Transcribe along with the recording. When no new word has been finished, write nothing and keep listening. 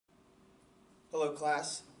Hello,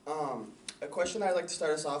 class. A question I'd like to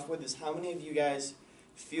start us off with is how many of you guys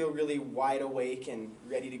feel really wide awake and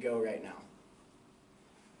ready to go right now?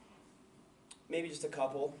 Maybe just a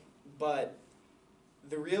couple, but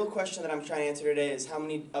the real question that I'm trying to answer today is how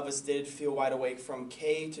many of us did feel wide awake from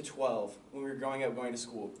K to 12 when we were growing up going to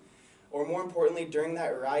school? Or more importantly, during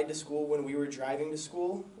that ride to school when we were driving to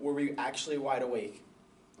school, were we actually wide awake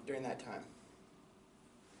during that time?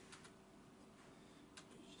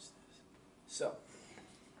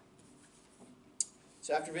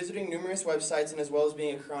 So after visiting numerous websites and as well as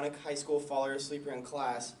being a chronic high school faller or sleeper in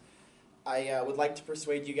class, I would like to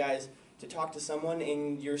persuade you guys to talk to someone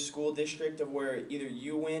in your school district of where either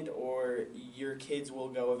you went or your kids will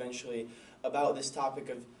go eventually about this topic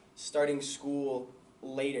of starting school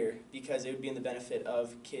later because it would be in the benefit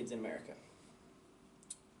of kids in America.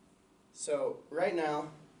 So right now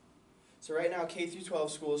K through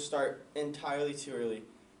 12 schools start entirely too early,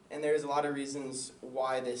 and there's a lot of reasons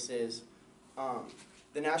why this is.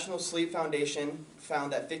 The National Sleep Foundation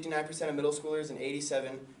found that 59% of middle schoolers and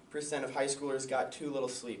 87% of high schoolers got too little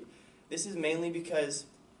sleep. This is mainly because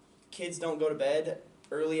kids don't go to bed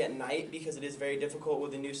early at night because it is very difficult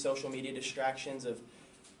with the new social media distractions of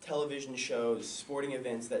television shows, sporting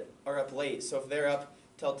events that are up late. So if they're up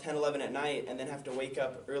till 10, 11 at night and then have to wake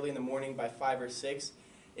up early in the morning by 5 or 6,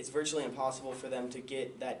 it's virtually impossible for them to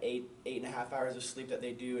get that 8.5 hours of sleep that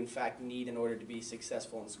they do in fact need in order to be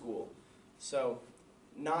successful in school. So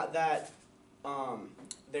not that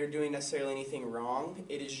they're doing necessarily anything wrong,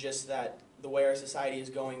 it is just that the way our society is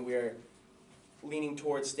going, we're leaning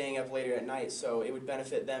towards staying up later at night, so it would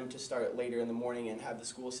benefit them to start later in the morning and have the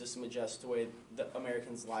school system adjust to the way the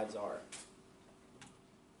Americans' lives are.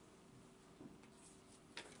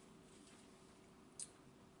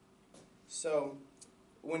 So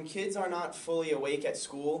when kids are not fully awake at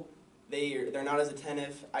school, they're not as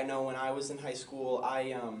attentive. I know when I was in high school,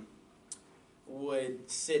 I would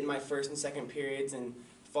sit in my first and second periods and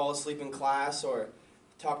fall asleep in class or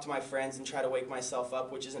talk to my friends and try to wake myself up,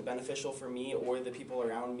 which isn't beneficial for me or the people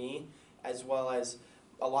around me, as well as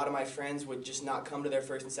a lot of my friends would just not come to their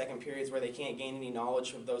first and second periods where they can't gain any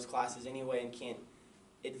knowledge of those classes anyway and can't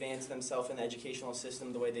advance themselves in the educational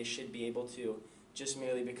system the way they should be able to, just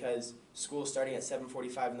merely because school is starting at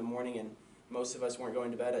 7:45 in the morning and most of us weren't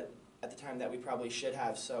going to bed at the time that we probably should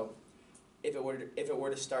have. So if it were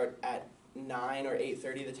to start at 9 or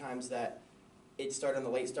 8:30, the times that it started on the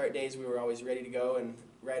late start days, we were always ready to go, and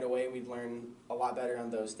right away we'd learn a lot better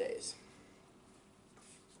on those days.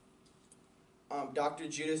 Dr.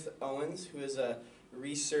 Judith Owens, who is a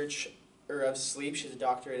researcher of sleep, she's a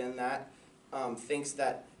doctorate in that, thinks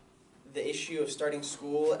that the issue of starting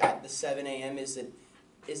school at the 7 a.m. is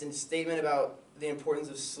a statement about the importance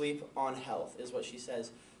of sleep on health, is what she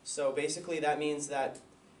says. So basically that means that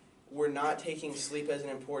we're not taking sleep as an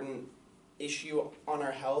important issue on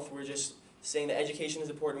our health. We're just saying that education is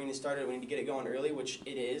important, we need to start it, we need to get it going early, which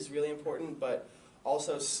it is really important, but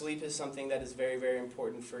also sleep is something that is very, very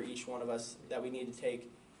important for each one of us that we need to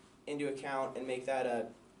take into account and make that a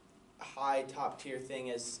high top tier thing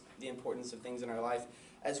as the importance of things in our life,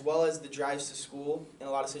 as well as the drives to school in a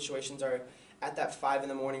lot of situations are at that 5 in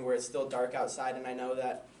the morning where it's still dark outside, and I know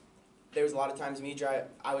that there was a lot of times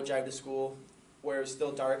I would drive to school where it was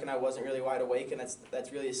still dark and I wasn't really wide awake, and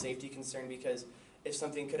that's really a safety concern because if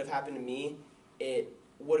something could have happened to me, it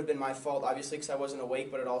would have been my fault, obviously, because I wasn't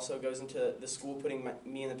awake, but it also goes into the school putting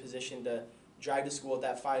me in the position to drive to school at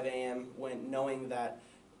that 5 a.m. when knowing that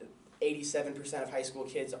 87% of high school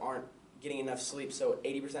kids aren't getting enough sleep, so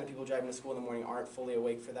 80% of people driving to school in the morning aren't fully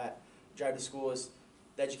awake for that. Drive to school is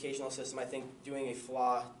the educational system, I think, doing a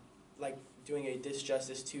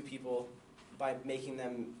disjustice to people by making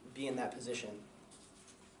them be in that position.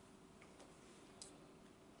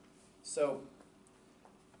 So,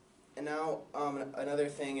 and now another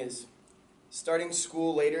thing is starting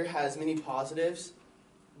school later has many positives,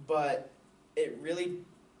 but it really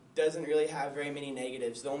doesn't really have very many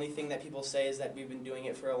negatives. The only thing that people say is that we've been doing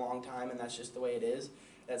it for a long time and that's just the way it is.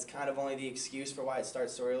 That's kind of only the excuse for why it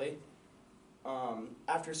starts so early.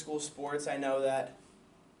 After school sports, I know that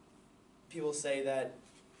people say that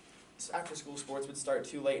after school sports would start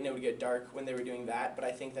too late and it would get dark when they were doing that, but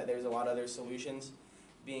I think that there's a lot of other solutions,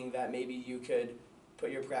 being that maybe you could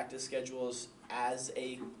put your practice schedules as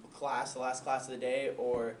a class, the last class of the day,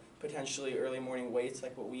 or potentially early morning weights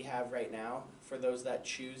like what we have right now for those that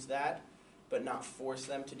choose that, but not force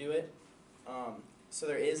them to do it. So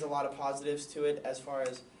there is a lot of positives to it as far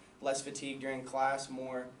as less fatigue during class,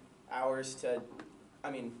 more hours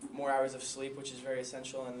of sleep, which is very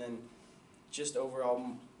essential, and then just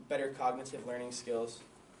overall better cognitive learning skills.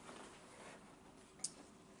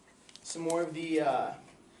 some more of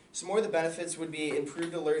the benefits would be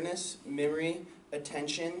improved alertness, memory,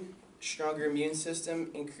 attention, stronger immune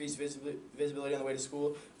system, increased visibility on the way to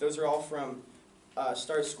school. Those are all from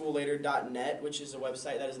startschoollater.net, which is a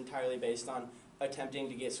website that is entirely based on attempting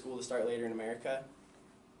to get school to start later in America.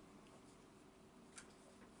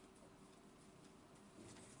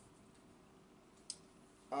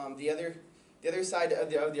 The other side of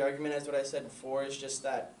the argument, as what I said before, is just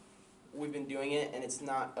that we've been doing it and it's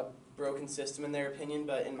not a broken system in their opinion,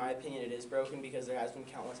 but in my opinion it is broken because there has been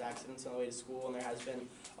countless accidents on the way to school and there has been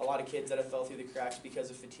a lot of kids that have fell through the cracks because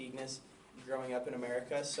of fatigueness growing up in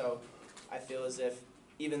America. So I feel as if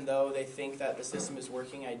even though they think that the system is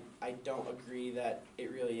working, I don't agree that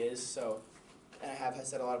it really is. So, and I have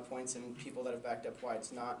said a lot of points and people that have backed up why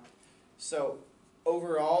it's not. So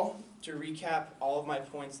overall, to recap all of my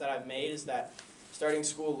points that I've made, is that starting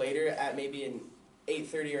school later at maybe an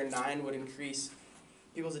 8:30 or 9 would increase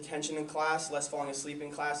people's attention in class, less falling asleep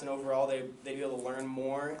in class, and overall they'd be able to learn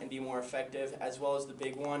more and be more effective, as well as the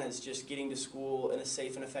big one is just getting to school in a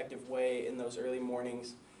safe and effective way in those early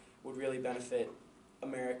mornings would really benefit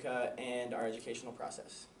America and our educational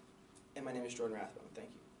process. And my name is Jordan Rathbone. Thank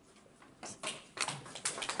you.